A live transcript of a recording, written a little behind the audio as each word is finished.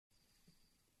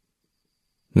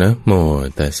นะโม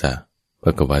ตัสสะภ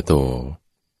ะคะวะโต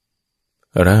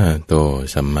อะระหะโต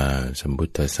สัมมาสัมพุท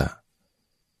ธัสสะ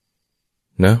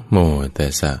นะโมตั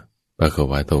สสะภะคะ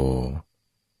วะโต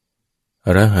อ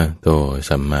ะระหะโต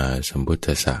สัมมาสัมพุท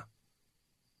ธัสสะ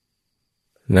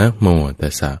นะโมตั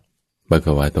สสะภะค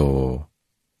ะวะโต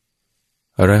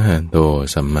อะระหะโต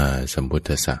สัมมาสัมพุท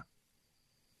ธัสสะ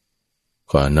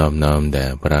ขอนอบน้อมแด่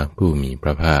พระผู้มีพร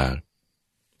ะภาค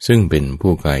ซึ่งเป็น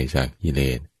ผู้ไกลจากกิเล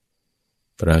ส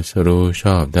ตรัสรู้ช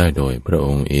อบได้โดยพระอ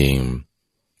งค์เอง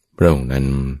พระองค์นั้น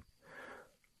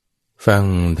ฟัง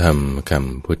ธรรมค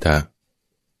ำพุทธะ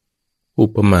อุ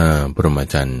ปมาปรมา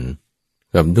จารย์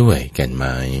กับด้วยแก่นไ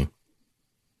ม้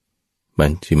มั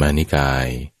ชฌิมานิกาย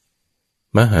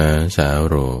มหาสา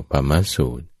โรปมัสสู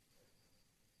ตร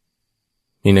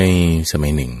มีในสมั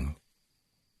ยหนึ่ง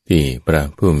ที่พระ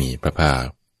ผู้มีพระภาค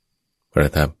ประ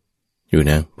ทับอยู่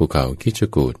ณภูเขาคิช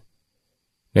กูฏ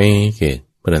ในเขต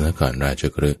พระนครราช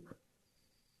คฤห์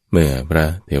เมื่อพระ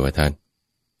เทวทัต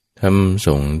ทำส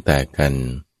งฆ์แตกกัน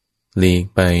หลีก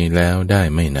ไปแล้วได้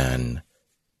ไม่นาน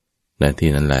ณที่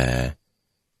นั้นแล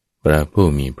พระผู้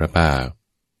มีพระภาค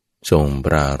ทรงป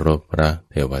รารภพระ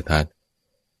เทวทัต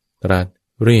ตรัส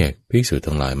เรียกภิกษุ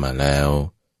ทั้งหลายมาแล้ว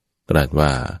ตรัสว่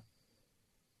า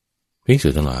ภิกษุ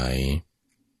ทั้งหลาย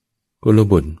กุล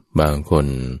บุตรบางคน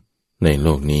ในโล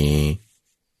กนี้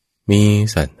มี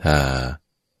ศรัทธา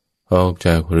ออกจ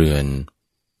ากเรือน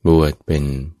บวชเป็น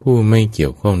ผู้ไม่เกี่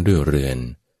ยวข้องด้วยเรือน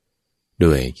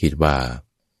ด้วยคิดว่า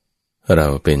เรา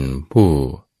เป็นผู้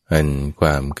อันคว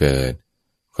ามเกิด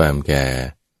ความแก่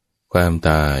ความ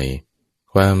ตาย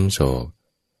ความโศก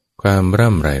ความ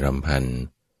ร่ำไรรำพัน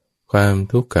ความ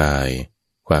ทุกข์กาย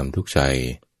ความทุกข์ใจ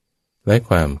และ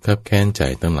ความคับแค้นใจ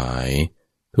ทั้งหลาย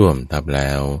ท่วมทับแ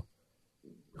ล้ว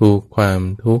ถูกความ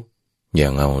ทุกข์อย่า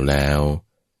งเอาแล้ว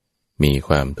มีค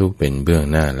วามทุกข์เป็นเบื้อง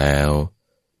หน้าแล้ว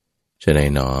ฉะนั้น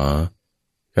หนอ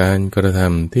การกระท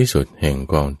ำที่สุดแห่ง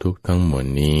กองทุกข์ทั้งมวล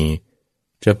นี้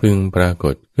จะพึงปราก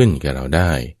ฏขึ้นแก่เราไ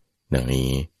ด้ดัง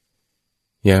นี้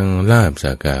ยังลาภ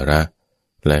สักการะ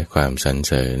และความสรรเ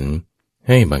สริญใ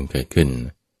ห้บังเกิดขึ้น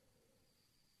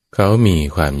เขามี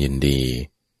ความยินดี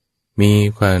มี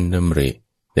ความดำริ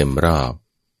เต็มรอบ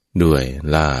ด้วย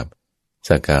ลาภ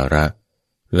สักการะ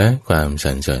และความส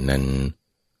รรเสริญนั้น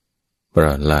เพร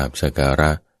าะลาภสักการ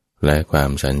ะและความ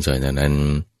สรรเสริญนั้น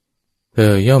เธ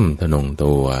อย่อมทะนง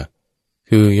ตัว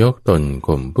คือยกตน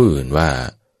ข่มผู้อื่นว่า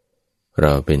เร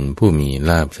าเป็นผู้มี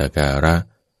ลาภสักการะ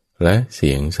และเ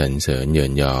สียงสรรเสริญเยิ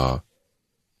นยอ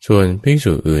ส่วนภิก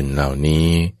ษุอื่นเหล่านี้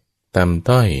ต่ำ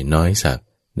ต้อยน้อยสัก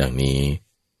ดังนี้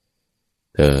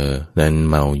เธอนั้น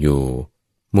เมาอยู่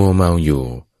มัวเมาอยู่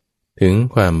ถึง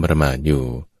ความประมาทอยู่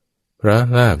เพราะ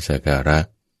ลาภสักการะ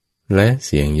และเ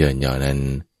สียงเยินยอนั้น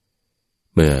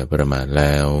เมื่อประมาทแ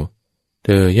ล้วเธ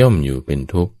อย่อมอยู่เป็น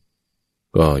ทุกข์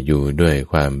ก็อยู่ด้วย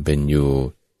ความเป็นอยู่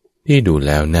ที่ดูแ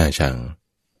ล้วน่าชัง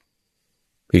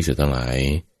ภิกษุทั้งหลาย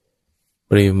เ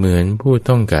ปรียบเหมือนผู้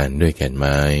ต้องการด้วยแก่นไ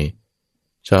ม้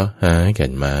เสาะหาแก่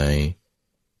นไม้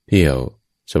เที่ยว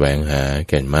แสวงหา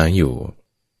แก่นไม้อยู่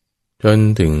จน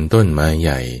ถึงต้นไม้ใ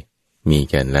หญ่มี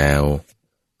แก่นแล้ว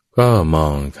ก็มอ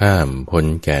งข้ามพ้น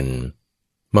แก่น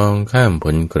มองข้าม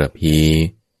พ้นกระพี้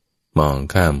มอง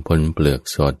ข้ามพ้นเปลือก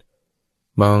สด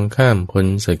มองข้ามพ้น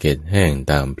สะเก็ดแห้ง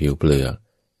ตามผิวเปลือก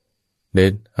เด็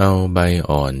ดเอาใบ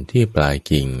อ่อนที่ปลาย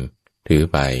กิ่งถือ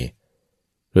ไป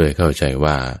ด้วยเข้าใจ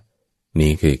ว่า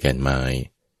นี้คือแก่นไม้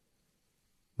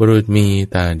บุรุษมี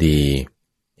ตาดี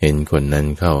เห็นคนนั้น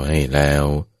เข้าให้แล้ว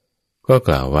ก็ก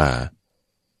ล่าวว่า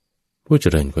ผู้เจ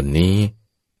ริญคนนี้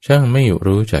ช่างไม่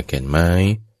รู้จักแก่นไม้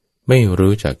ไม่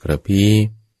รู้จักกระพี้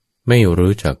ไม่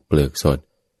รู้จักเปลือกสด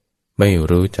ไม่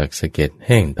รู้จักสะเก็ดแ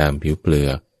ห้งตามผิวเปลื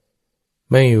อก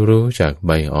ไม่รู้จักใ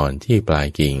บอ่อนที่ปลาย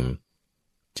กิ่ง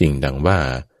จริงดังว่า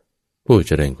ผู้เ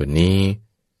จริญคนนี้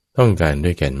ต้องการด้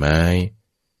วยแก่นไม้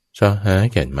เสาะหา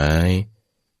แก่นไม้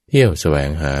เที่ยวแสวง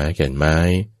หาแก่นไม้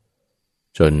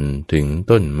จนถึง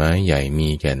ต้นไม้ใหญ่มี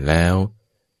แก่นแล้ว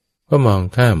ก็มอง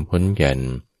ข้ามพ้นแก่น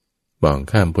มอง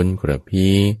ข้ามพ้นกระ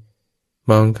พี้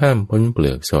มองข้ามพ้นเป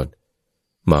ลือกสด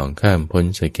มองข้ามพ้น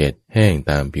สะเก็ดแห้ง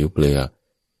ตามผิวเปลือก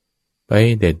ไป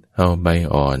เด็ดเอาใบ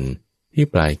อ่อนที่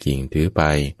ปลายกิ่งถือไป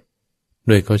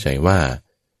ด้วยเข้าใจว่า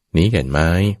นี้แก่นไม้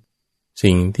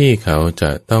สิ่งที่เขาจ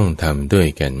ะต้องทำด้วย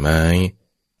แก่นไม้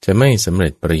จะไม่สำเร็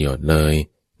จประโยชน์เลย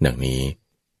ดังนี้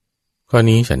ข้อ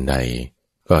นี้ฉันใด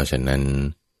ก็ฉะนั้น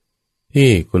ที่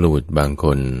กุลบุตรบางค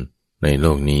นในโล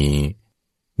กนี้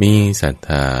มีศรัทธ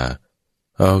า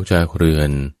ออกจากเรือ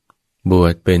นบว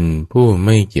ชเป็นผู้ไ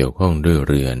ม่เกี่ยวข้องด้วย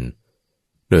เรือน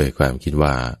ด้วยความคิด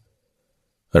ว่า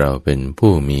เราเป็น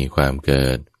ผู้มีความเกิ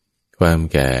ดความ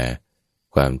แก่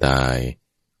ความตาย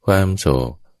ความโศ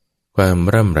ก ความ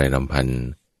ร่ำไรรำพัน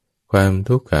ความ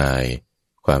ทุกข์กาย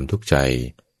ความทุกข์ใจ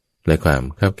และความ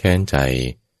คับแค้นใจ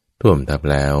ท่วมทับ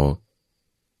แล้ว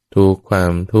ถูกควา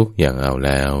มทุกข์อย่างเอาแ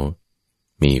ล้ว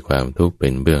มีความทุกข์เป็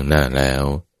นเบื้องหน้าแล้ว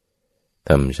ท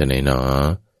ำไฉนหนอ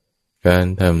การ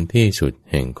ทำที่สุด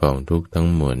แห่งกองทุกข์ทั้ง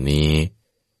มวลนี้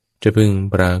จะพึง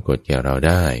ปรากฏแก่เราไ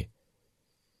ด้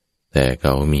แต่เข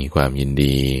ามีความยิน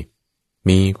ดี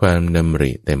มีความดำ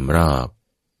ริเต็มรอบ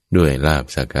ด้วยลาภ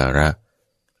สักการะ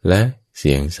และเ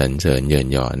สียงสรรเสริญเยิน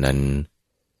ยอนั้น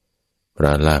เพร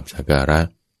าะลาภสักการะ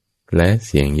และเ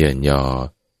สียงเยินยอ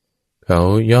เขา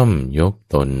ย่อมยก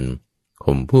ตน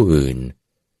ข่มผู้อื่น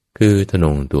คือทะน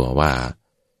งตัวว่า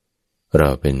เรา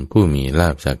เป็นผู้มีลา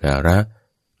ภสักการะ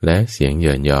และเสียงเ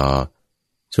ยินยอ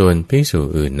ส่วนภิกษุ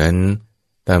อื่นนั้น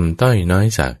ต่ำต้อยน้อย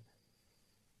สัก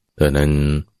เธอนั้น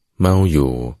เมาอ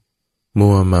ยู่มั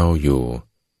วเมาอยู่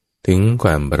ถึงคว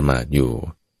ามประมาทอยู่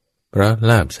เพราะ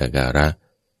ลาภสักการะ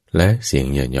และเสียง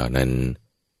เยินยอนั้น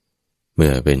เมื่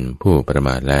อเป็นผู้ประม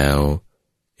าทแล้ว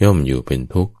ย่อมอยู่เป็น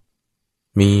ทุกข์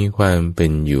มีความเป็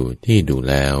นอยู่ที่ดู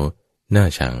แล้วน่า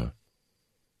ชัง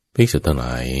ภิกษุทั้งหล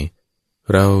าย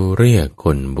เราเรียกค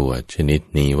นบวชชนิด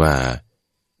นี้ว่า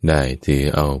ได้ถือ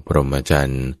เอาพรหมจร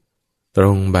รย์ตร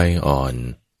งใบอ่อน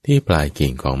ที่ปลายกิ่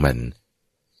งของมัน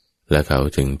และเขา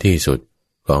ถึงที่สุด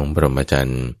ของพรหมจร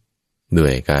รย์ด้ว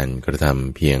ยการกระท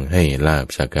ำเพียงให้ลาภ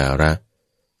สักการะ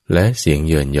และเสียง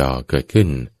เยินยอเกิดขึ้น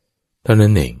เท่านั้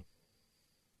นเอง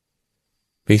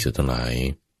ภิกษุทั้งหลาย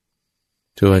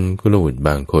ส่วนกุลบุตรบ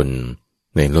างคน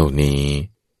ในโลกนี้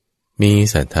มี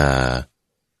ศรัทธา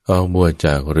ออกบวชจ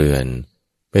ากเรือน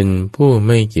เป็นผู้ไ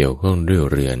ม่เกี่ยวข้องด้วย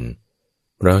เรือน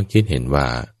เพราะคิดเห็นว่า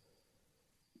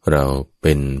เราเ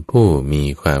ป็นผู้มี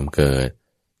ความเกิด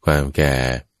ความแก่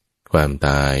ความต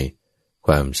ายค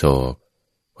วามโศก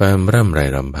ความร่ำไร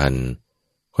รำพัน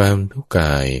ความทุกข์ก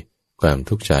ายความ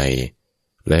ทุกข์ใจ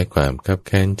และความคับแ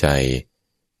ค้นใจ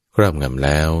ครอบงำแ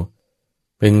ล้ว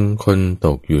เป็นคนต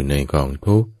กอยู่ในกอง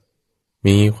ทุกข์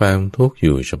มีความทุกข์อ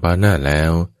ยู่เฉพาะหน้าแล้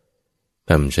ว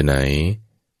ทำไฉน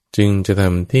จึงจะท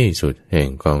ำที่สุดแห่ง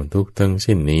กองทุกข์ทั้ง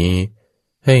สิ้นนี้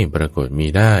ให้ปรากฏมี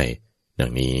ได้ดั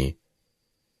งนี้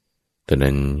ฉะ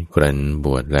นั้นครั้นบ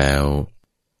วชแล้ว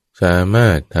สามา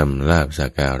รถทำลาภสั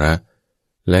กการะ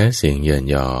และเสียงเยิน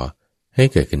ยอให้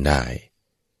เกิดขึ้นได้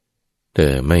เธ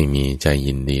อไม่มีใจ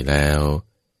ยินดีแล้ว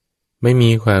ไม่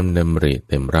มีความดำริ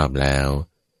เต็มรอบแล้ว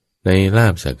ในลา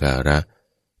ภสักการะ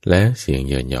และเสียง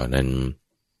เยินยอนั้น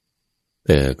เธ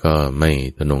อก็ไม่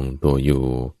ทะนงตัวอยู่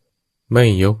ไม่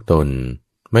ยกตน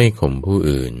ไม่ข่มผู้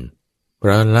อื่นเพร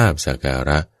าะลาภสักการ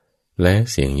ะและ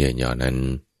เสียงเยินยอนั้น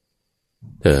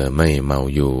เธอไม่เมา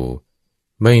อยู่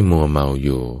ไม่มัวเมาอ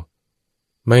ยู่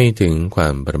ไม่ถึงควา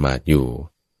มประมาทอยู่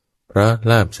เพราะ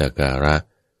ลาภสักการะ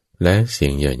และเสีย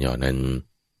งเยินยอนั้น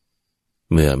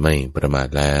เมื่อไม่ประมาท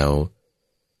แล้ว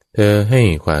เธอให้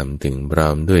ความถึงพร้อ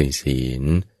มด้วยศีล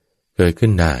เกิดขึ้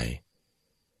นได้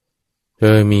เธ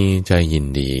อมีใจยิน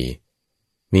ดี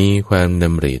มีความด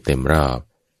ำริเต็มรอบ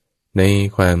ใน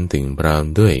ความถึงพร้อม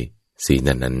ด้วยศีล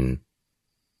นั้น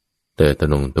เธอตระ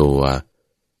หนักตัว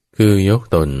คือยก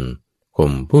ตนข่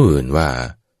มผู้อื่นว่า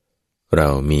เรา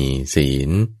มีศีล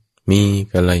มี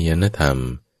กัลยาณธรรม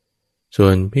ส่ว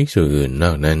นภิกษุอื่นน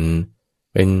อกนั้น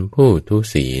เป็นผู้ทุ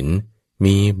ศีล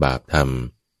มีบาปธรรม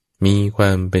มีคว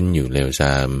ามเป็นอยู่เลวทร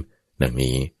ามดัง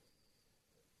นี้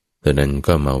เธอนั้น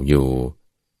ก็เมาอยู่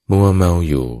มัวเมา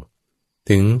อยู่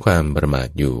ถึงความประมาท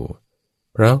อยู่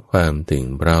เพราะความถึง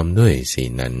พร้อมด้วยศี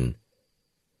ลนั้น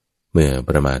เมื่อป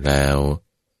ระมาทแล้ว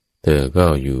เธอก็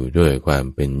อยู่ด้วยความ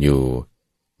เป็นอยู่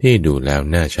ที่ดูแล้ว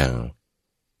น่าชัง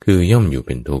คือย่อมอยู่เ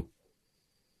ป็นทุกข์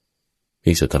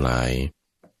ภิกษุทั้งหลาย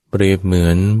เปรียบเหมื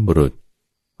อนบุรุษ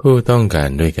ผู้ต้องการ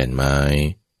ด้วยแก่นไม้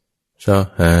เสาะ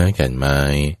หาแก่นไม้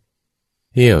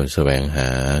เที่ยวแสวงหา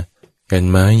แก่น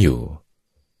ไม้อยู่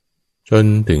จน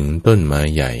ถึงต้นไม้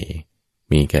ใหญ่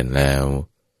มีแก่นแล้ว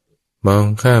มอง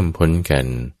ข้ามพ้นแก่น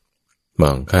ม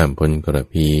องข้ามพ้นกระ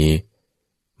พี้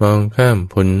มองข้าม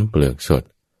พ้นเปลือกสด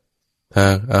ทา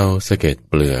กเอาสะเก็ด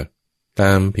เปลือกต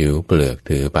ามผิวเปลือก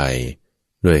ถือไป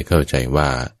ด้วยเข้าใจว่า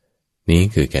นี้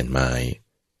คือแก่นไม้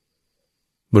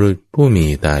บุรุษผู้มี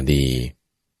ตาดี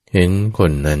เห็นค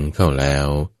นนั้นเข้าแล้ว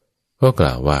ก็ก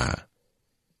ล่าวว่า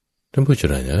ท่านผู้เจ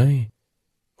ริญเอ้ย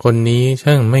คนนี้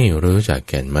ช่างไม่รู้จัก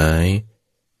แก่นไม้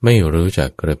ไม่รู้จัก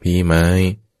กระพี้ไม้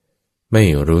ไม่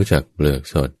รู้จักเปลือก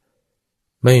สด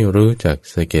ไม่รู้จัก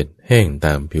สะเก็ดแห้งต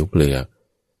ามผิวเปลือก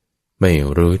ไม่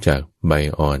รู้จักใบ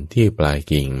อ่อนที่ปลาย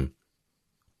กิ่ง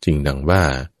จริงดังว่า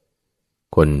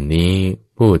คนนี้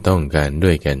ผู้ต้องการด้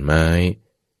วยแก่นไม้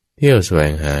เที่ยวแสว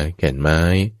งหาแก่นไม้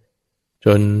จ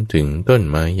นถึงต้น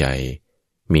ไม้ใหญ่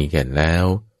มีแก่นแล้ว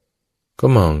ก็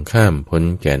มองข้ามพ้น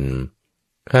แก่น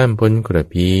ข้ามพ้นกระ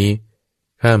พี้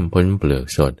ข้ามพ้นเปลือก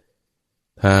สด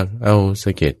ทากเอาส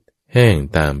ะเก็ดแห้ง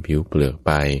ตามผิวเปลือกไ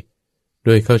ป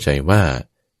ด้วยเข้าใจว่า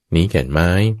นี้แก่นไม้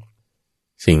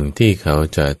สิ่งที่เขา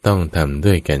จะต้องทำ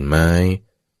ด้วยแก่นไม้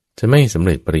จะไม่สำเ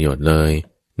ร็จประโยชน์เลย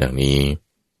ดังนี้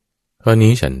ข้อ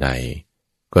นี้ฉันใด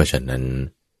ก็ฉันนั้น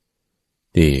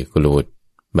ที่กุลบุตร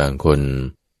บางคน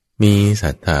มีศ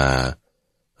รัทธา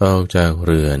ออกจากเ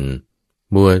รือน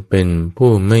บวชเป็น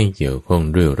ผู้ไม่เกี่ยวข้อง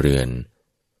ด้วยเรือน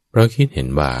เพราะคิดเห็น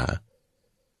ว่า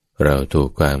เราถูก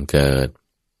ความเกิด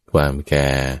ความแก่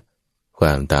คว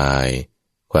ามตาย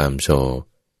ความโศก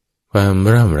ความ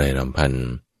ร่ำไรรำพัน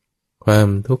ความ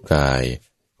ทุกข์กาย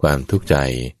ความทุกข์ใจ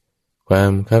ควา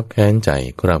มคับแค้นใจ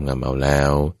ครอบงำเอาแล้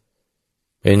ว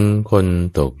เป็นคน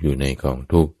ตกอยู่ในกอง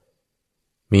ทุกข์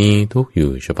มีทุกข์อ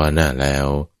ยู่เฉพาะหน้าแล้ว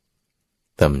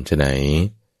ทำจะไหน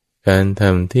การท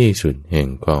ำที่สุดแห่ง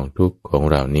กองทุกข์ของ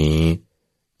เรานี้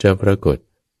จะปรากฏ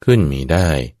ขึ้นมีได้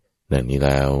ดังนี้แ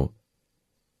ล้ว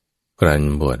ครั้น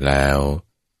บวชแล้ว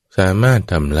สามารถ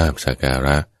ทำลาภสักการ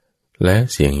ะและ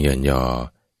เสียงเยินยอ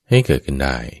ให้เกิดขึ้นไ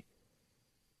ด้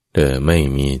เธอไม่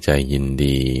มีใจยิน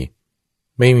ดี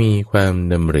ไม่มีความ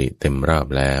ดำริเต็มรอบ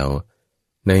แล้ว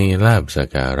ในลาภสัก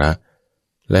การะ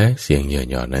และเสียงเยิน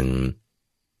ยอนั้น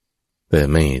เธอ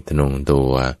ไม่ทะนงตั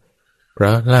วเพร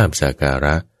าะลาภสักการ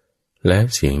ะและ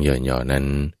เสียงเยินยอนั้น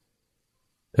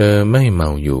เธอไม่เมา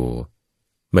อยู่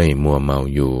ไม่มัวเมา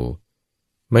อยู่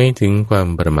ไม่ถึงความ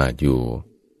ประมาทอยู่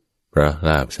เพราะล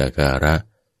าภสักการะ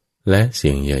และเสี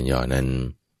ยงเยินยอนั้น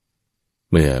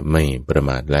เมื่อไม่ประ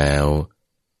มาทแล้ว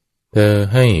เธอ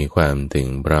ให้ความถึง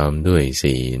พร้อมด้วย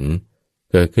ศีล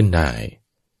เกิดขึ้นได้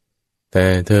แต่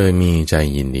เธอมีใจ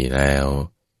ยินดีแล้ว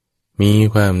มี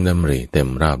ความดำริเต็ม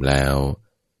รอบแล้ว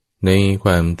ในค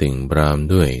วามถึงพร้อม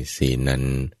ด้วยศีลนั้น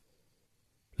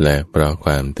และเพราะค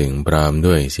วามถึงพร้อม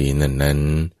ด้วยศีลนั้น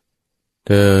เ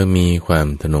ธอมีความ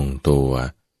ทะนงตัว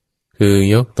คือ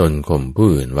ยกตนข่มผู้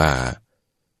อื่นว่า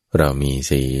เรามี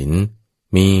ศีล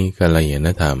มีกัลยาณ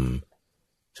ธรรม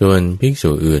ส่วนภิก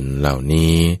ษุอื่นเหล่า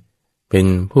นี้เป็น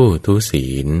ผู้ทุศี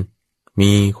ล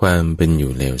มีความเป็นอ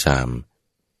ยู่เลวทราม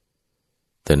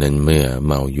แต่นั้นเมื่อ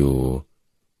เมาอยู่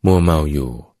มัวเมาอ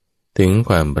ยู่ถึงค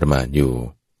วามประมาทอยู่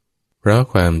เพราะ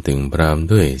ความถึงพร้อม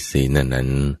ด้วยศีลนั้น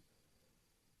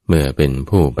เมื่อเป็น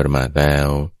ผู้ประมาทแล้ว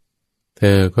เธ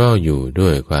อก็อยู่ด้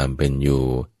วยความเป็นอยู่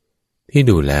ที่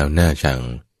ดูแล้วน่าชัง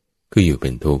คืออยู่เป็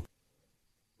นทุกข์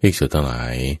ภิกษุทั้งหลา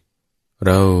ยเ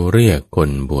ราเรียกคน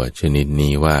บวชชนิด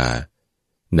นี้ว่า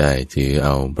ได้ถือเอ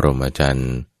าพรหมจรร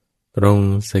ย์ตรง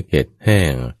สะเก็ดแห้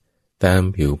งตาม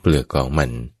ผิวเปลือกของมั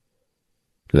น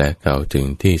และเข้าถึง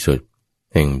ที่สุด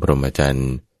แห่งพรหมจรร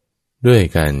ย์ด้วย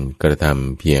การกระท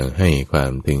ำเพียงให้ควา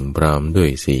มถึงพร้อมด้วย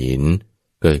ศีล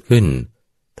เกิดขึ้น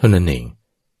เท่านั้นเอง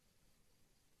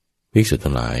ภิกษุ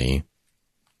ทั้งหลาย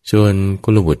ส่วนกุ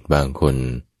ลบุตรบางคน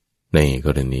ในก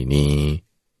รณีนี้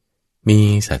มี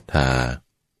ศรัทธา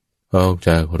ออกจ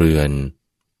ากเรือน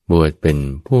บวชเป็น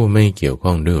ผู้ไม่เกี่ยวข้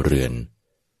องด้วยเรือน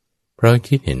เพราะ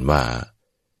คิดเห็นว่า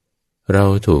เรา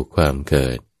ถูกความเกิ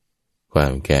ดควา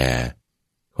มแก่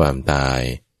ความตาย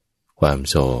ความ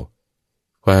โศก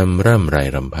ความร่ำไร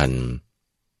รำพัน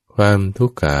ความทุ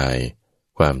กข์กาย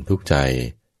ความทุกข์ใจ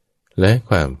และ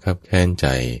ความคับแค้นใจ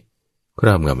คร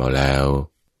อบงำเอาแล้ว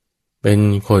เป็น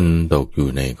คนตกอยู่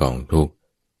ในกองทุกข์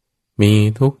มี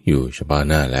ทุกข์อยู่เฉพาะ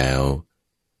หน้าแล้ว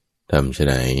ทำไฉ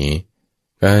น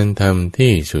การทำ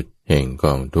ที่สุดแห่งก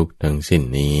องทุกข์ทั้งสิ้น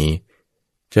นี้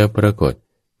จะปรากฏ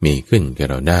มีขึ้นแก่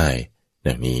เราได้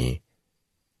ดังนี้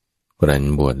ครั้น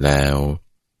บวชแล้ว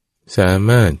สา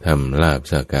มารถทำลาภ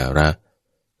สักการะ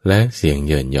และเสียง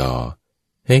เยินยอ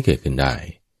ให้เกิดขึ้นได้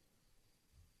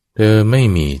เธอไม่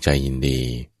มีใจยินดี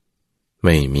ไ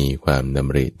ม่มีความด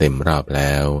ำริเต็มรอบแ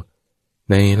ล้ว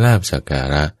ในลาภสักกา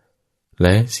ระแล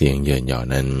ะเสียงเยินยอ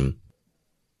นั้น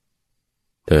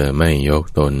เธอไม่ยก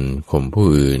ตนข่มผู้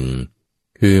อื่น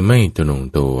คือไม่ทะนง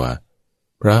ตัว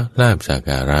เพราะลาภสักก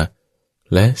าระ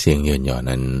และเสียงเยินยอ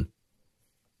นั้น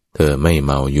เธอไม่เ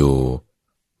มาอยู่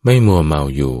ไม่มัวเมา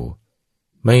อยู่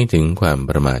ไม่ถึงความป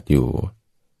ระมาทอยู่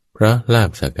เพราะลาภ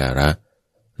สักการะ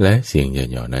และเสียงเยิน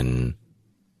ยอนั้น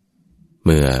เ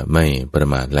มื่อไม่ประ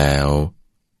มาทแล้ว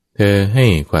เธอให้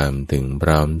ความถึงพ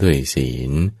ร้อมด้วยศี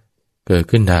ลเกิด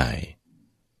ขึ้นได้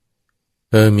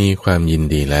เธอมีความยิน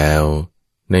ดีแล้ว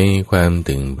ในความ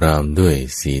ถึงพร้อมด้วย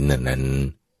ศีลนั้น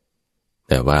แ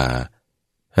ต่ว่า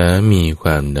หามีคว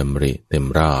ามดำริเต็ม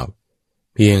รอบ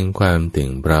เพียงความถึง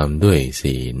พร้อมด้วย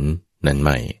ศีลนั้นไ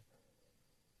ม่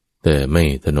แต่ไม่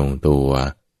ทะนงตัว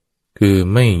คือ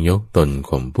ไม่ยกตน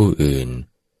ข่มผู้อื่น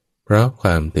เพราะคว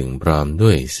ามถึงพร้อมด้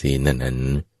วยศีลนั้น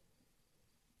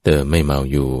เธอไม่เมา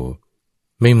อยู่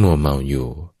ไม่มัวเมาอยู่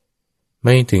ไ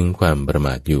ม่ถึงความประม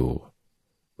าทอยู่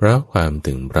เพราะความ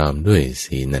ถึงพร้อมด้วย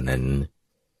ศีลนั้น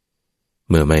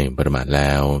เมื่อไม่ประมาทแ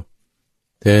ล้ว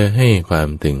เธอให้ความ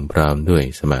ถึงพร้อมด้วย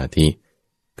สมาธิ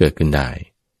เกิดขึ้นได้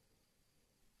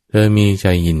เธอมีใจ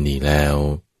ยินดีแล้ว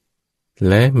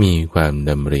และมีความด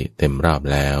ำริเต็มรอบ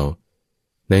แล้ว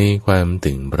ในความ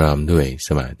ถึงพร้อมด้วยส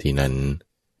มาธินั้น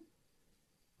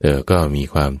เธอก็มี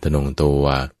ความทะนงตัว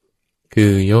คื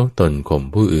อยกตนข่ม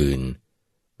ผู้อื่น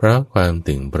เพราะความ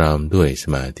ถึงพร้อมด้วยส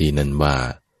มาธินั้นว่า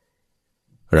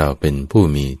เราเป็นผู้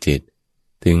มีจิต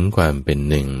ถึงความเป็น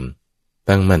หนึ่ง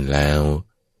ตั้งมั่นแล้ว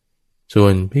ส่ว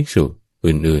นภิกษุ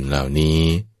อื่นๆเหล่านี้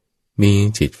มี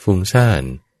จิตฟุ้งซ่าน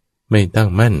ไม่ตั้ง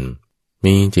มั่น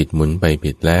มีจิตหมุนไป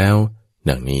ผิดแล้ว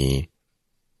ดังนี้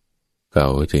เขา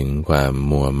ถึงความ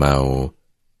มัวเมา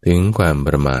ถึงความป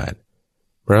ระมาท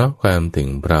เพราะความถึง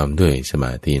พร้อมด้วยสม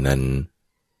าธินั้น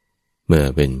เมื่อ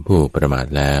เป็นผู้ประมาท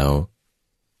แล้ว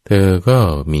เธอก็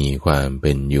มีความเ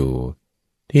ป็นอยู่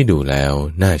ที่ดูแล้ว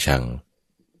น่าชัง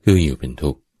คืออยู่เป็น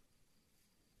ทุกข์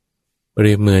เป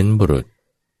รียบเหมือนบุรุษ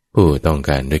ผู้ต้องก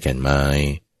ารด้วยแก่นไม้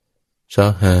เสา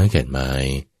ะหาแก่นไม้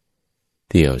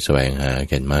เที่ยวแสวงหา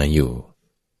แก่นไม้อยู่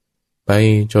ไป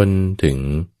จนถึง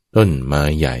ต้นไม้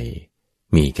ใหญ่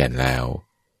มีแก่นแล้ว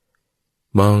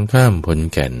มองข้ามพ้น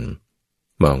แก่น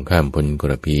มองข้ามพ้นก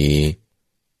ระพี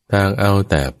ทางเอา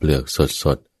แต่เปลือกส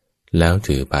ดๆแล้ว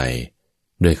ถือไป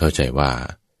ด้วยเข้าใจว่า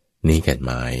นี้แก่นไ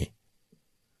ม้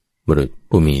บุรุษ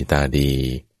ผู้มีตาดี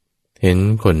เห็น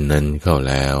คนนั้นเข้า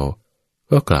แล้ว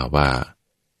ก็กล่าวว่า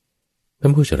ท่า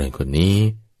นผู้เจริญคนนี้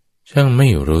ช่างไม่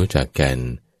รู้จักแก่น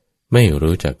ไม่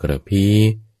รู้จักกระพี้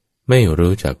ไม่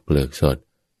รู้จักเปลือกสด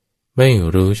ไม่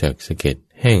รู้จักสะเก็ด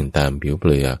แห้งตามผิวเป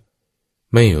ลือก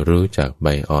ไม่รู้จักใบ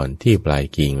อ่อนที่ปลาย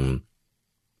กิ่ง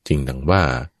จริงดังว่า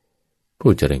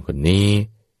ผู้เจริญคนนี้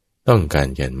ต้องการ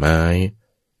แก่นไม้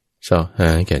เสาะหา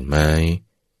แก่นไม้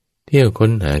เที่ยวค้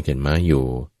นหาแก่นไม้อยู่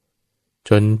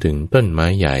จนถึงต้นไม้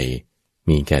ใหญ่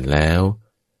มีแก่นแล้ว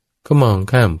ก็มอง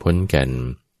ข้ามพ้นแก่น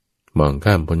มอง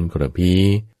ข้ามพ้นกระพี้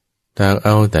ทางเอ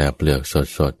าแต่เปลือก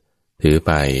สดๆถือไ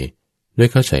ปด้วย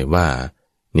เข้าใจว่า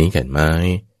นี้แก่นไม้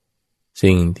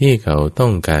สิ่งที่เขาต้อ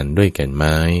งการด้วยแก่นไ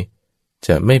ม้จ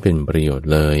ะไม่เป็นประโยชน์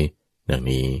เลยดัง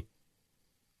นี้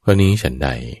ข้อนี้ฉันใด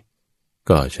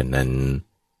ก็ฉะนั้น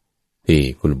ที่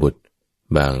กุลบุตร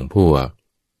บางพวก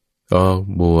ออก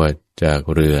บวชจาก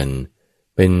เรือน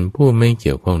เป็นผู้ไม่เ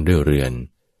กี่ยวข้องด้วยเรือน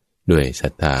ด้วยศรั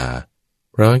ทธา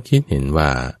เพราะคิดเห็นว่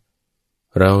า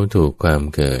เราถูกความ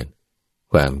เกิด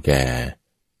ความแก่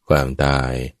ความตา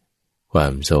ยควา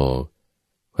มโศก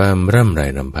ความร่ำไร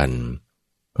รำพัน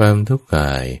ความทุกข์ก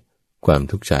ายความ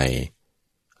ทุกข์ใจ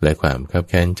และความคับ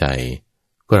แค้นใจ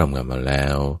ก็รำกันมาแล้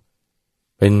ว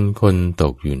เป็นคนต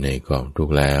กอยู่ในกองทุก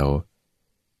ข์แล้ว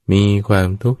มีความ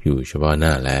ทุกข์อยู่เฉพาะหน้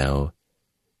าแล้ว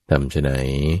ทำไฉน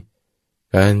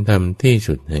การทำที่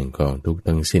สุดแห่งกองทุกข์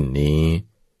ทั้งสิ้นนี้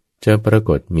จะปรา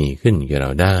กฏมีขึ้นแก่เร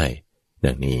าได้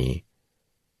ดังนี้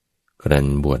ครั้น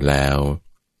บวชแล้ว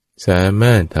สาม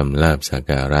ารถทำลาภสัก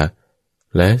การะ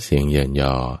และเสียงเยินย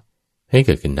อให้เ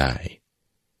กิดขึ้นได้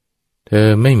เธอ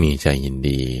ไม่มีใจยิน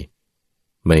ดี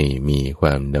ไม่มีคว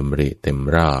ามดำริเต็ม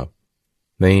รอบ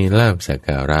ในลาภสักก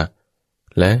าระ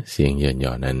และเสียงเยินย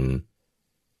อนั้น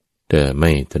เธอไ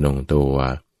ม่ทะนงตัว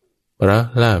เพราะ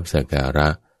ลาภสักการะ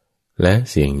และ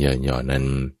เสียงเยินยอนั้น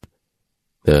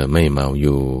เธอไม่เมาอ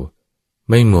ยู่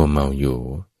ไม่มัวเมาอยู่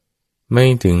ไม่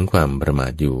ถึงความประมา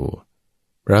ทอยู่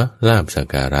เพราะลาภสัก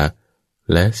การะ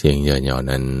และเสียงเยินยอ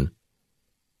นั้น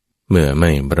เมื่อไ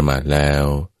ม่ประมาทแล้ว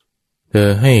เธอ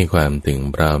ให้ความถึง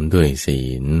พร้อมด้วยศี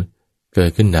ลเกิ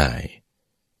ดขึ้นได้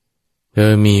เธ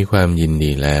อมีความยิน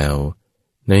ดีแล้ว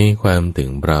ในความถึง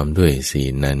พร้อมด้วยศี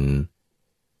ลนั้น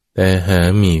แต่หา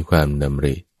มีความดำ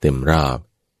ริเต็มรอบ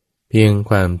เพียง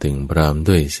ความถึงพร้อม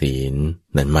ด้วยศีล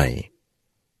นั้นไม่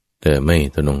เธอไม่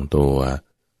ทะนงตัว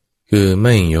คือไ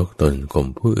ม่ยกตนข่ม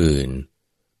ผู้อื่น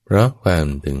เพราะความ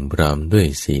ถึงพร้อมด้วย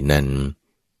ศีลนั้น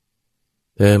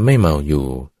เธอไม่เมาอยู่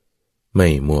ไม่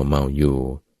มัวเมาอยู่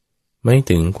ไม่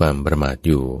ถึงความประมาทอ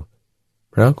ยู่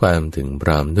เพราะความถึงพ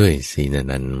ร้อมด้วยศีล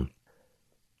นั้น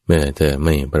เมื่อเธอไ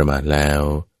ม่ประมาทแล้ว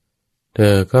เธ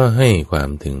อก็ให้ความ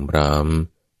ถึงพร้อม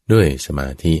ด้วยสมา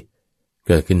ธิเ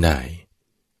กิดขึ้นได้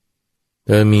เธ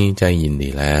อมีใจยินดี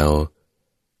แล้ว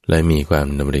และมีความ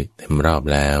ดำริเต็มรอบ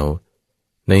แล้ว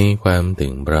ในความถึ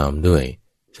งพร้อมด้วย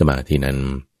สมาธินั้น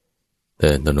เธ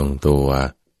อตนงตัว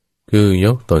คือย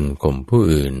กตนข่มผู้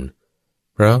อื่น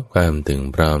เพราะความถึง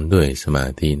พร้อมด้วยสมา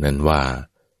ธินั้นว่า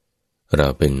เรา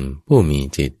เป็นผู้มี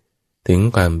จิตถึง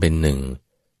ความเป็นหนึ่ง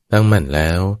ตั้งมั่นแ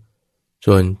ล้ว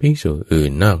ส่วนภิกษุอื่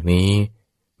นนอกนี้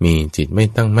มีจิตไม่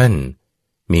ตั้งมั่น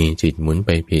มีจิตหมุนไป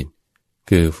ผิด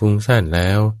คือฟุ้งซ่านแล้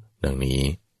วดังนี้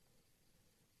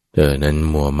เธอนั้น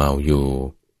มัวเมาอยู่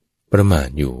ประมาท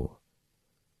อยู่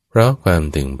เพราะความ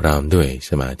ถึงพร้อมด้วย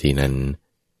สมาธินั้น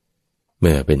เ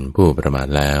มื่อเป็นผู้ประมาท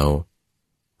แล้ว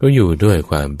ก็อยู่ด้วย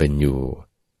ความเป็นอยู่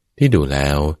ที่ดูแล้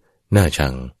วน่าชั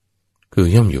งคือ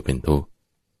ย่อมอยู่เป็นทุกข์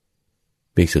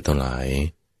ภิกษุทั้งหลาย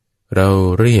เรา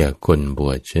เรียกคนบ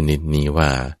วชชนิดนี้ว่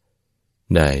า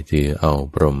ได้ถือเอา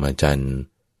พรหมจรรย์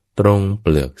ตรงเป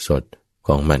ลือกสดข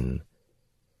องมัน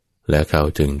และเขา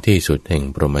ถึงที่สุดแห่ง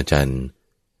พรหมจรรย์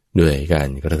ด้วยการ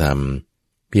กระท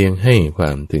ำเพียงให้คว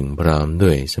ามถึงพร้อมด้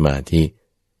วยสมาธิ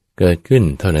เกิดขึ้น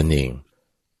เท่านั้นเอง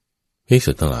ภิก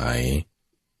ษุทั้งหลาย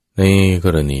ในก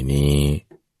รณีนี้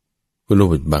กุล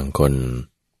บุตรบางคน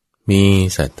มี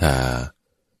ศรัทธา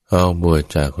ออกบวช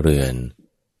จากเรือน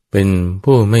เป็น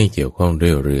ผู้ไม่เกี่ยวข้องด้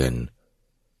วยเรือน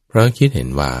เพราะคิดเห็น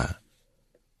ว่า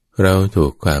เราถู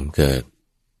กความเกิด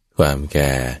ความแ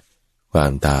ก่ควา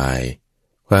มตาย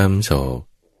ความโศก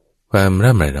ความ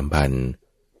ร่ำไรรำพัน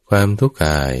ความทุกข์ก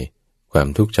ายความ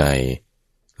ทุกข์ใจ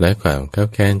และความคับ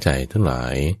แค้นใจทั้งหลา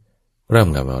ยร่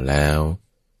ำงำเอาแล้ว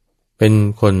เป็น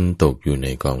คนตกอยู่ใน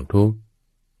กองทุกข์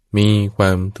มีคว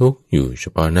ามทุกข์อยู่เฉ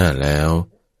พาะหน้าแล้ว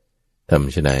ท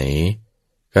ำไฉน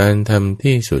การทำ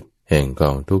ที่สุดแห่งก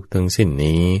องทุกข์ทั้งสิ้น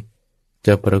นี้จ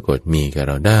ะปรากฏมีแก่เ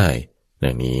ราได้ดั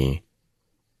งนี้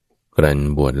ครั้น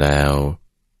บวชแล้ว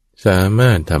สาม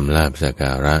ารถทำลาภสักก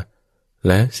าระแ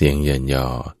ละเสียงเยินยอ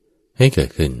ให้เกิด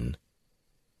ขึ้น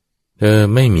เธอ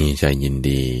ไม่มีใจยิน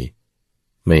ดี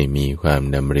ไม่มีความ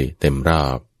ดำริเต็มรอ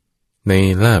บใน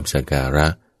ลาภสักการะ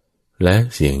และ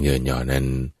เสียงเยินยอนั้น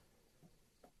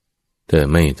เธอ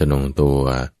ไม่ทะนงตัว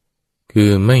คือ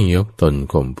ไม่ยกตน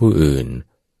ข่มผู้อื่น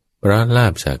เพราะลา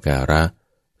ภสักการะ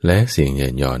และเสียงเยิ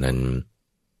นยอนั้น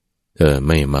เธอไ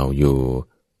ม่เมาอยู่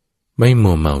ไม่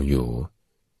มัวเมาอยู่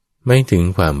ไม่ถึง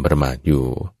ความประมาทอยู่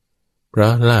เพรา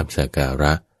ะลาภสักการ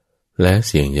ะและเ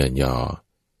สียงเยินยอ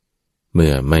เ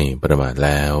มื่อไม่ประมาทแ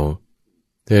ล้ว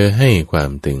เธอให้ควา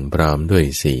มถึงพร้อมด้วย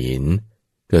ศีล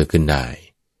เกิดขึ้นได้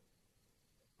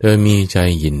เธอมีใจ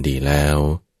ยินดีแล้ว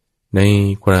ใน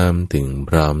ความถึงพ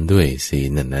ร้อมด้วยศีล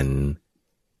นั้น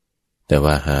แต่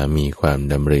ว่าหามีความ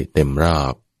ดำริเต็มรอ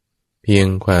บเพียง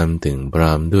ความถึงพร้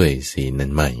อมด้วยศีลนั้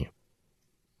นไม่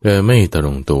เธอไม่ตร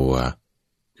งตัว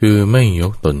คือไม่ย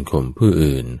กตนข่มผู้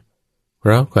อื่นเพ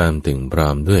ราะความถึงพร้อ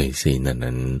มด้วยศีล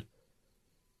นั้น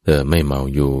เธอไม่เมา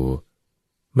อยู่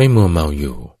ไม่มัวเมาอ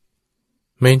ยู่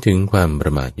ไม่ถึงความปร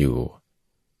ะมาทอยู่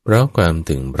เพราะความ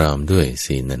ถึงพร้อมด้วย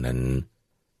ศีลนั้น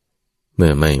เมื่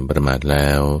อไม่ประมาทแล้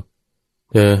ว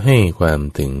เธอให้ความ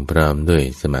ถึงพร้อมด้วย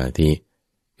สมาธิ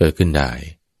เกิดขึ้นได้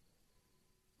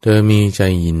เธอมีใจ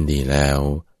ยินดีแล้ว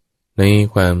ใน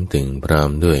ความถึงพร้อม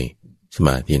ด้วยสม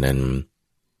าธินั้น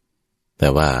แต่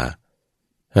ว่า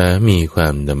หามีควา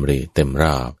มดำริเต็มร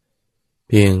อบเ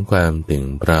พียงความถึง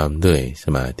พร้อมด้วยส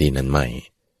มาธินั้นไม่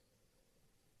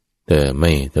เธอไ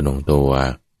ม่ตระหนกตัว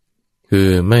คือ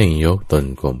ไม่ยกตน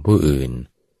ข่มผู้อื่น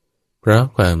เพราะ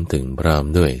ความถึงพร้อม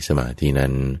ด้วยสมาธิ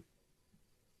นั้น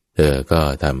เธอก็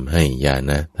ทำให้ญา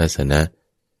ณทัศนะ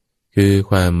คือ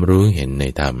ความรู้เห็นใน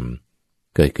ธรรม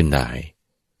เกิดขึ้นได้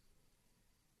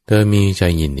เธอมีใจ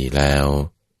ยินดีแล้ว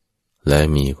และ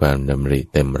มีความดำริ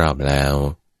เต็มรอบแล้ว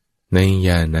ในญ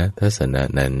าณทัศนะ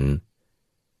นั้น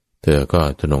เธอก็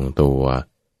ตระหนกตัว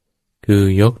คือ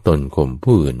ยกตนข่ม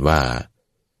ผู้อื่นว่า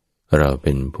เราเ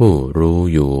ป็นผู้รู้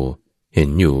อยู่เห็น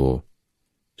อยู่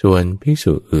ส่วนภิก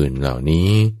ษุอื่นเหล่านี้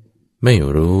ไม่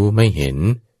รู้ไม่เห็น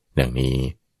ดังนี้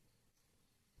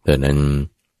เธอนั้น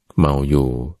เมาอยู่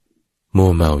มั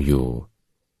วเมาอยู่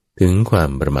ถึงความ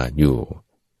ประมาทอยู่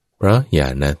เพราะญา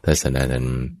ณทัศนะนั้น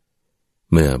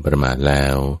เมื่อประมาทแล้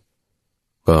ว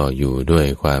ก็อยู่ด้วย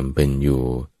ความเป็นอยู่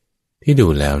ที่ดู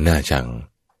แล้วน่าชัง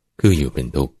คืออยู่เป็น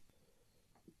ทุกข์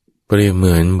เปรียบเห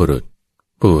มือนบุรุษ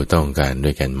ผู้ต้องการด้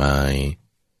วยแก่นไม้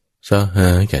เสาะหา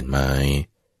แก่นไม้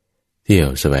เที่ยว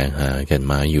แสวงหาแก่น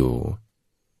ไม้อยู่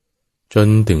จน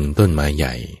ถึงต้นไม้ให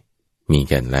ญ่มี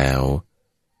แก่นแล้ว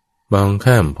มอง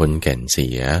ข้ามพ้นแก่นเสี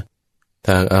ยท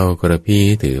ากเอากระพี้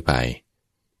ถือไป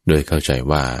โดยเข้าใจ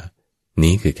ว่า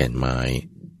นี้คือแก่นไม้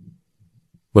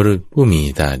บุรุษผู้มี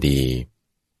ตาดี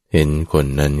เห็นคน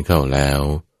นั้นเข้าแล้ว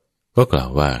ก็กล่า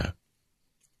วว่า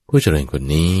ผู้เจริญคน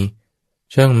นี้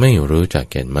ช่างไม่รู้จัก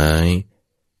แก่นไม้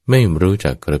ไม่รู้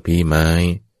จักกระพี้ไม้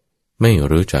ไม่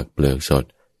รู้จักเปลือกสด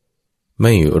ไ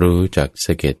ม่รู้จักส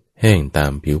ะเก็ดแห้งตา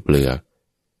มผิวเปลือก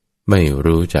ไม่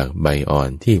รู้จักใบอ่อน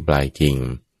ที่ปลายกิ่ง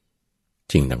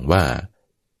จริงดังว่า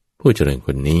ผู้เจริญค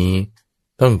นนี้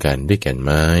ต้องการด้วยแก่นไ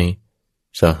ม้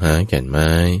เสาะหาแก่นไ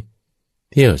ม้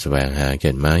เที่ยวแสวงหาแ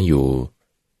ก่นไม้อยู่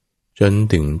จน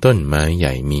ถึงต้นไม้ให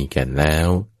ญ่มีแก่นแล้ว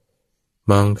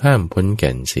มองข้ามพ้นแ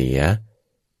ก่นเสีย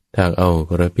ถ้าเอา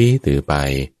กระพี้ถือไป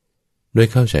ด้วย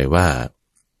เข้าใจว่า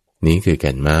นี้คือแ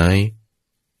ก่นไม้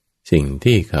สิ่ง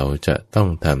ที่เขาจะต้อง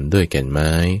ทำด้วยแก่นไ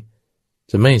ม้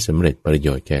จะไม่สำเร็จประโย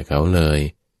ชน์แก่เขาเลย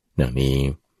ดังนี้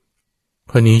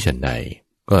ข้อนี้ฉันใด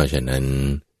ก็ฉะนั้น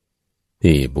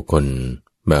ที่บุคคล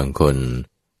บางคน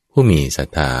ผู้มีศรัท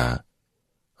ธา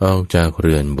ออกจากเ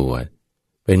รือนบวช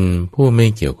เป็นผู้ไม่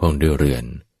เกี่ยวข้องด้วยเรือน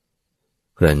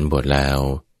ครั้นบวชแล้ว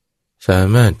สา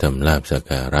มารถทำลาภสัก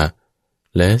การะ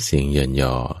และเสียงเยินย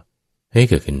อให้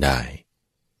เกิดขึ้นได้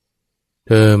เ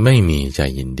ธอไม่มีใจ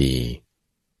ยินดี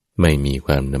ไม่มีค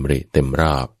วามดำริเต็มร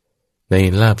อบใน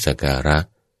ลาภสักการะ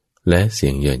และเสี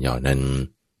ยงเยินยอนั้น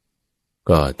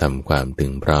ก็ทำความถึ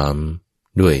งพร้อม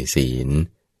ด้วยศีล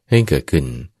ให้เกิดขึ้น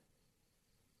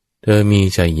เธอมี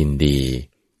ใจยินดี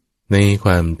ในค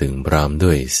วามถึงพร้อม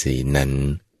ด้วยศีลนั้น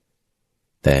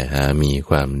แต่หามี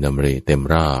ความดำริเต็ม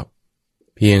รอบ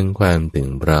เพียงความถึง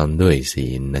พร้อมด้วยศี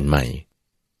ลนั้นไม่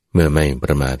เมื่อไม่ป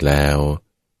ระมาทแล้ว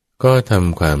ก็ท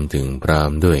ำความถึงพร้อม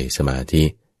ด้วยสมาธิ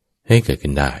ให้เกิด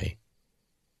ขึ้นได้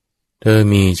เธอ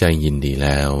มีใจยินดีแ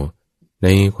ล้วใน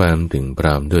ความถึงพ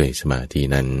ร้อมด้วยสมาธิ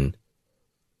นั้น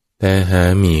แต่หา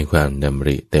มีความดำ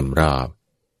ริเต็มรอบ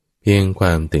เพียงคว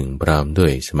ามถึงพร้อมด้ว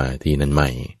ยสมาธินั้นไม่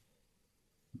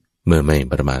เมื่อไม่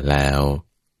ประมาทแล้ว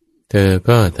เธอ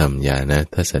ก็ทำญาณ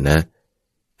ทัศนะ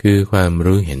คือความ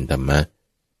รู้เห็นธรรมะ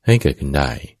ให้เกิดขึ้นไ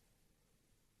ด้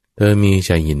เธอมีใ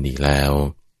จยินดีแล้ว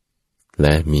แล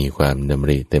ะมีความดำ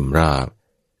ริเต็มรอบ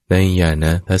ในญาณ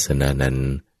ทัศนะนั้น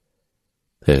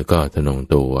เธอก็ทะนง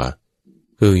ตัว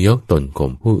คือยกตนข่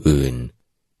มผู้อื่น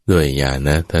ด้วยญาณ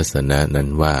ทัศนะนั้น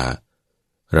ว่า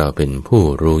เราเป็นผู้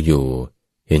รู้อยู่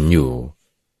เห็นอยู่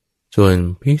ส่วน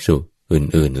ภิกษุ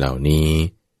อื่นๆเหล่านี้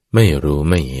ไม่รู้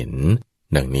ไม่เห็น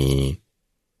ดังนี้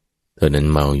เธอนั้น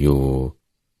เมาอยู่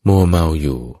มัวเมาอ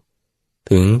ยู่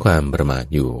ถึงความประมาท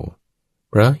อยู่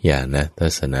เพราะญาณทั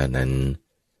ศนะนั้น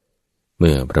เ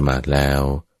มื่อประมาทแล้ว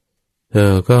เธ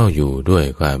อก็อยู่ด้วย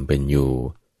ความเป็นอยู่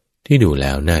ที่ดูแ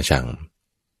ล้วน่าชัง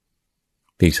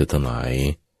ภิกษุทั้งหลาย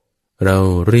เรา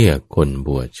เรียกคนบ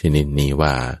วชชนิดนี้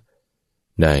ว่า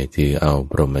ได้ถือเอา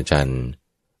พรหมจรรย์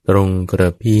ตรงกร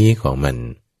ะพี้ของมัน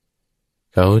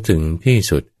เขาถึงที่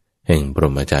สุดแห่งพร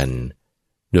หมจรรย์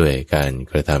ด้วยการ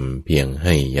กระทำเพียงใ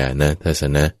ห้ญาณทัศ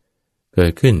นะเกิ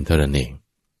ดขึ้นเท่านั้นเอง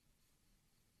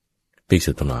ภิก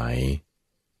ษุทั้งหลาย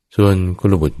ส่วนกุ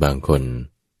ลบุตรบางคน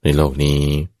ในโลกนี้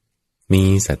มี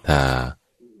ศรัทธา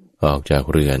ออกจาก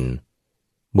เรือน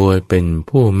บวชเป็น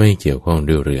ผู้ไม่เกี่ยวข้อง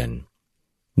ด้วยเรือน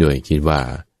โดยคิดว่า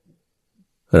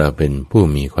เราเป็นผู้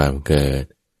มีความเกิด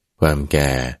ความแ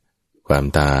ก่ความ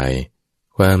ตาย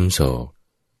ความโศก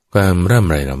ความร่ำ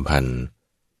ไรรำพัน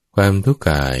ความทุกข์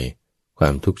กายควา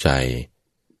มทุกข์ใจ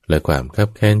และความคับ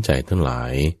แค้นใจทั้งหลา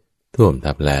ยท่วม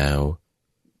ทับแล้ว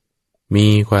มี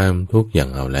ความทุกข์อย่าง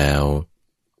เอาแล้ว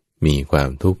มีความ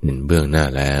ทุกข์หนึ่งเบื้องหน้า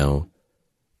แล้ว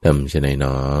ทำไฉนหน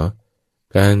อ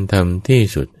การทำที่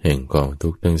สุดแห่งกองทุ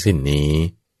กข์ทั้งสิ้นนี้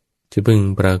จะพึง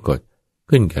ปรากฏ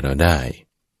ขึ้นกับเราได้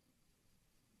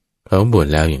เขาบวช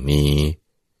แล้วอย่างนี้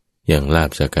ยังลาภ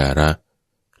สักการะ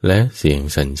และเสียง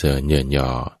สรรเสริญเยินย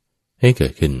อให้เกิ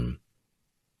ดขึ้น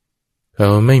เขา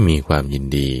ไม่มีความยิน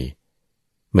ดี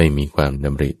ไม่มีความด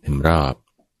ำริเต็มรอบ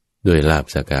ด้วยลาภ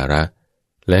สักการะ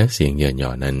และเสียงเยินย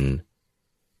อนั้น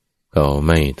เขาไ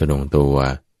ม่ทะนงตัว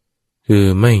คือ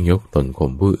ไม่ยกตนข่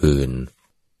มผู้อื่น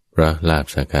เพราะลาภ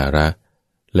สักการะ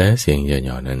และเสียงเยิน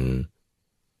ยอนั้น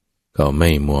เขาไม่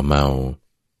มัวเมา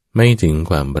ไม่ถึง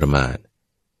ความประมาท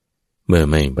เมื่อ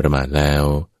ไม่ประมาทแล้ว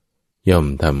ย่อม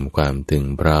ทำความถึง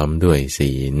พร้อมด้วย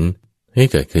ศีลให้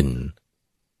เกิดขึ้น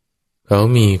เขา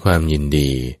มีความยิน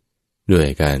ดีด้วย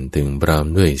การถึงพร้อม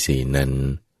ด้วยศีลนั้น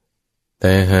แ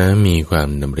ต่หามีความ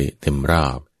ดำริเต็มรอ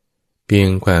บเพียง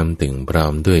ความถึงพร้อ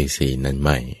มด้วยศีลนั้นไ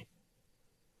ม่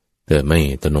เธอไม่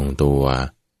ตระหนกตัว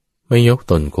ไม่ยก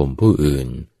ตนข่มผู้อื่น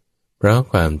เพราะ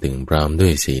ความถึงพร้อมด้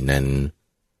วยศีลนั้น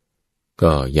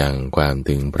ก็ยังความ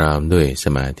ถึงพร้อมด้วยส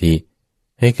มาธิ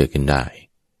ให้เกิดขึ้นได้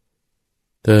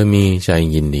เธอมีใจ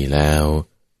ยินดีแล้ว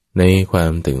ในควา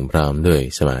มถึงพร้อมด้วย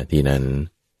สมาธินั้น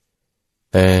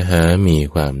แต่หามี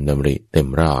ความดำริเต็ม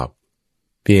รอบ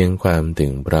เพียงความถึ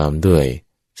งพร้อมด้วย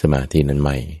สมาธินั้นไ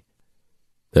ม่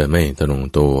เธอไม่ตระหนก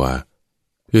ตัว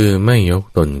คือไม่ยก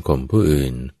ตนข่มผู้อื่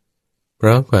นเพร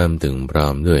าะความถึงพร้อ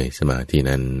มด้วยสมาธิ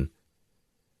นั้น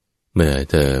เมื่อ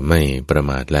เธอไม่ประ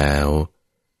มาทแล้ว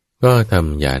ก็ท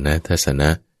ำญาณทัศนะ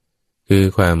คือ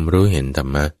ความรู้เห็นธร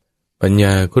รมะปัญญ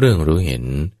าเครื่องรู้เห็น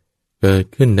เกิด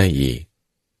ขึ้นได้อีก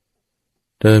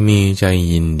เธอมีใจ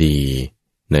ยินดี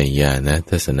ในญาณ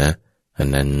ทัศนะอัน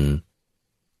นั้น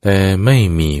แต่ไม่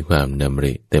มีความดำ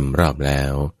ริเต็มรอบแล้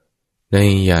วใน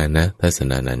ญาณทัศ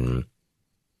นะนั้น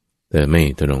เธอไม่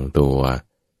ตระหนกตัว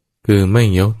คือไม่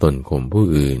ยกตนข่มผู้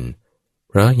อื่น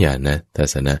เพราะญาณทั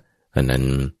ศนะอันนั้น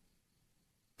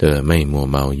เธอไม่มัว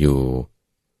เมาอยู่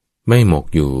ไม่หมก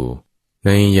อยู่ใน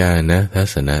ญาณทั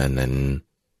ศนะอันนั้น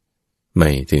ไม่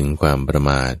ถึงความประ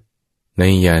มาทใน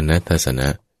ญาณทัศนะ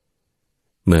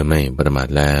เมื่อไม่ประมาท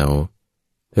แล้ว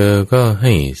เธอก็ใ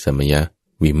ห้สมย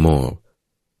วิโมกข์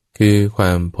คือคว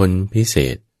ามพ้นพิเศ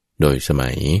ษโดยส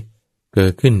มัยเกิ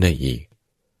ดขึ้นได้อีก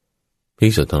ภิ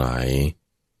กษุทั้งหลาย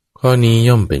ข้อนี้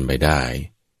ย่อมเป็นไปได้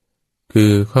คื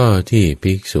อข้อที่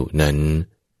ภิกษุนั้น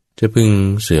จะพึง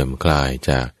เสื่อมคลาย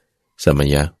จากสม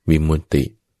ยวิมุตติ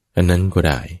อันนั้นก็ไ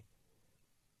ด้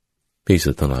ภิกษุ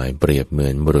ทั้งหลายเปรียบเหมื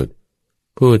อนบุรุษ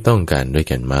ผู้ต้องการด้วยแ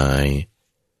ก่นไม้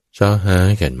เสาะหา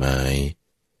แก่นไม้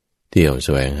เที่ยวแส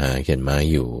วงหาแก่นไม้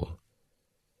อยู่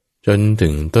จนถึ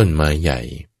งต้นไม้ใหญ่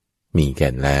มีแก่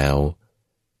นแล้ว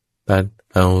ตัด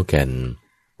เอาแก่น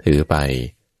ถือไป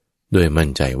ด้วยมั่น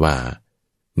ใจว่า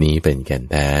นี้เป็นแก่น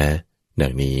แท้ดั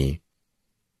งนี้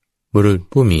บุรุษ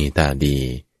ผู้มีตาดี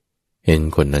เห็น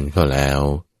คนนั้นเข้าแล้ว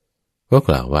ก็ก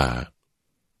ล่าวว่า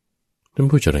ท่าน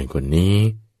ผู้เจริญคนนี้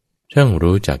ช่าง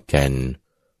รู้จักแก่น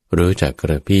รู้จักก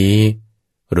ระพี้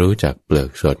รู้จักเปลือ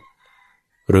กสด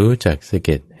รู้จักสะเ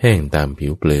ก็ดแห้งตามผิ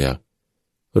วเปลือก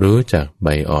รู้จักใบ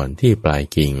อ่อนที่ปลาย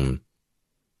กิ่ง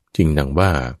จริงดังว่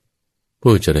า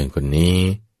ผู้เจริญคนนี้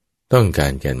ต้องกา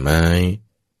รแก่นไม้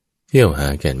เที่ยวหา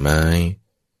แก่นไม้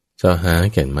เสาะหา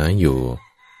แก่นไม้อยู่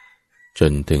จ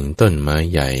นถึงต้นไม้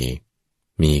ใหญ่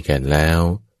มีแก่นแล้ว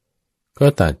ก็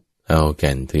ตัดเอาแ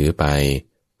ก่นถือไป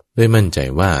ด้วยมั่นใจ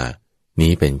ว่า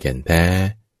นี้เป็นแก่นแท้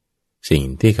สิ่ง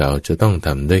ที่เขาจะต้องท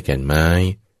ำด้วยแก่นไม้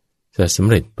จะสำ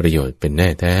เร็จประโยชน์เป็นแน่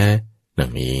แท้ดั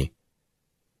งนี้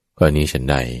ข้อนี้ฉัน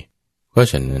ใดก็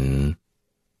ฉันนั้น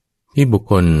ที่บุค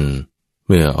คลเ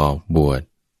มื่อออกบวช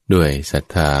ด้วยศรัท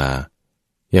ธา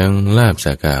ยังลาภ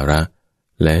สักการะ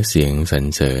และเสียงสรร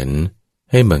เสริญ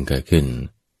ให้บังเกิดขึ้น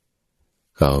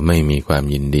เขาไม่มีความ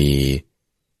ยินดี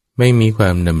ไม่มีควา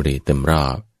มดำริเต็มรอ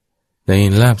บใน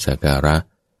ลาภสักการะ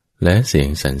และเสียง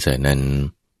สรรเสริญนั้น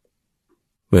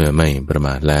เมื่อไม่ประม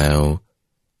าทแล้ว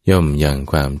ย่อมยัง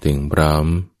ความถึงพร้อม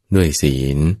ด้วยศี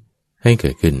ลให้เกิ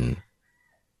ดขึ้น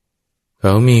เข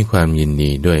ามีความยินดี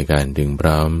ด้วยการถึงพ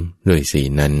ร้อมด้วยศี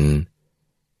ลนั้น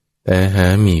แต่หา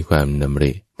มีความดำ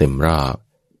ริเต็มรอบ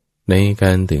ในก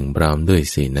ารถึงพร้อมด้วย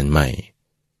ศีลนั้นไม่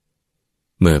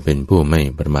เมื่อเป็นผู้ไม่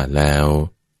ประมาทแล้ว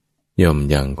ย่อม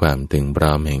ยังความถึงพร้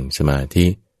อมแห่งสมาธิ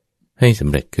ให้สำ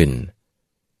เร็จขึ้น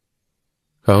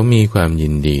เขามีความยิ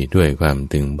นดีด้วยความ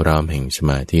ถึงพร้อมแห่งส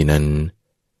มาธินั้น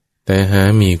แต่หา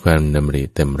มีความดำริ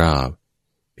เต็มรอบ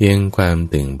เพียงความ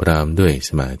ถึงพร้อมด้วยส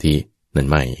มาธินั้น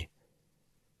ไม่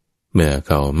เมื่อเ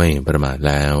ขาไม่ประมาท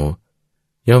แล้ว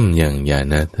ย่อมยังญา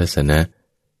ณทัศนะ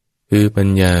คือปัญ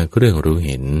ญาเครื่องรู้เ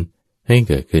ห็นให้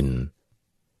เกิดขึ้น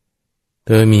เธ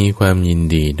อมีความยิน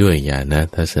ดีด้วยญาณ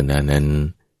ทัศนะนั้น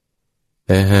แ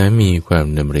ต่หามีความ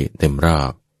ดำริเต็มรอ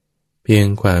บเพียง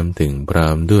ความถึงพร้อ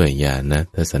มด้วยญาณ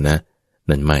ทัศนะ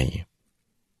นั้นไม่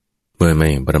เมื่อไม่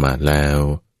ประมาทแล้ว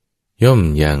ย่อม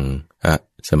ยังอ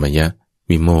สมย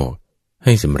วิโมกข์ใ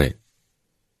ห้สำเร็จ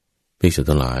ภิกษุ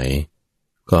ทั้งหลาย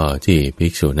ก็ที่ภิ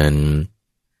กษุนั้น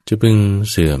จะพึง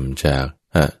เสื่อมจาก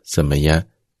อสมย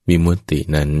วิมุตติ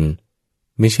นั้น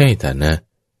ไม่ใช่ฐานะ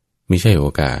ไม่ใช่โอ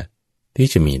กาสที่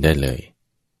จะมีได้เลย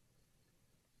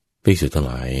ภิกษุทั้ง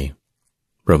หลาย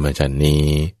พรหมจรรย์นี้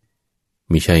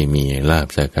มิใช่มีลาภ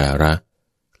สักการะ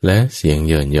และเสียง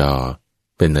เยินยอ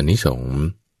เป็นอานิสงส์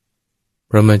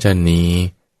พรหมจรรย์นี้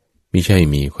มิใช่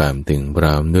มีความถึงพ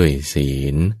ร้อมด้วยศี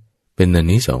ลเป็นอา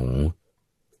นิสงส์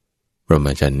พรหม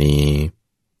จรรย์นี้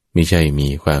มิใช่มี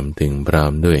ความถึงพร้อ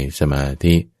มด้วยสมา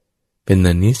ธิเป็นอ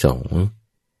านิสงส์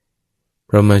พ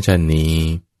รหมจรรย์นี้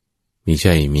มิใ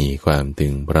ช่มีความถึ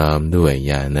งพร้อมด้วย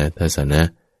ญาณทัศนะ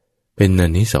เป็นอา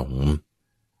นิสงส์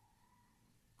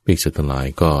ภิกษุทั้งหลาย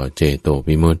ก็เจโต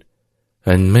วิมุตติ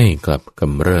อันไม่กลับก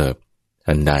ำเริบ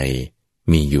อันใด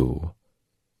มีอยู่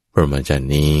พรหมจรร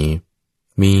ย์นี้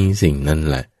มีสิ่งนั้น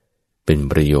แหละเป็น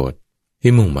ประโยชน์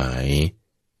ที่มุ่งหมาย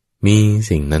มี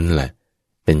สิ่งนั้นแหละ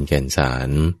เป็นแก่นสาร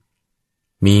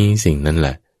มีสิ่งนั้นแหล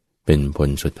ะเป็นผล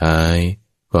สุดท้าย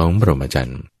ของพรหมจร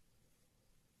รย์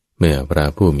เมื่อพระ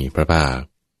ผู้มีพระภาค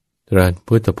ตรัส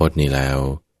พุทธพจน์นี้แล้ว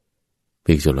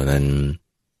ภิกษุเหล่านั้น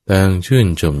ต่างชื่น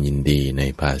ชมยินดีใน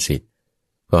ภาษิต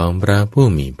ของพระผู้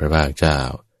มีพระภาคเจ้า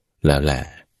แล้วแหละ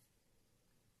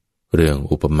เรื่อง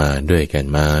อุปมาด้วยแก่น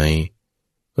ไม้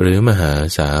หรือมหา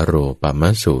สาโรปม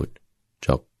สูตรจ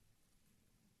บ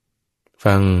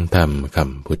ฟังธรรมค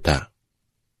ำพุทธะ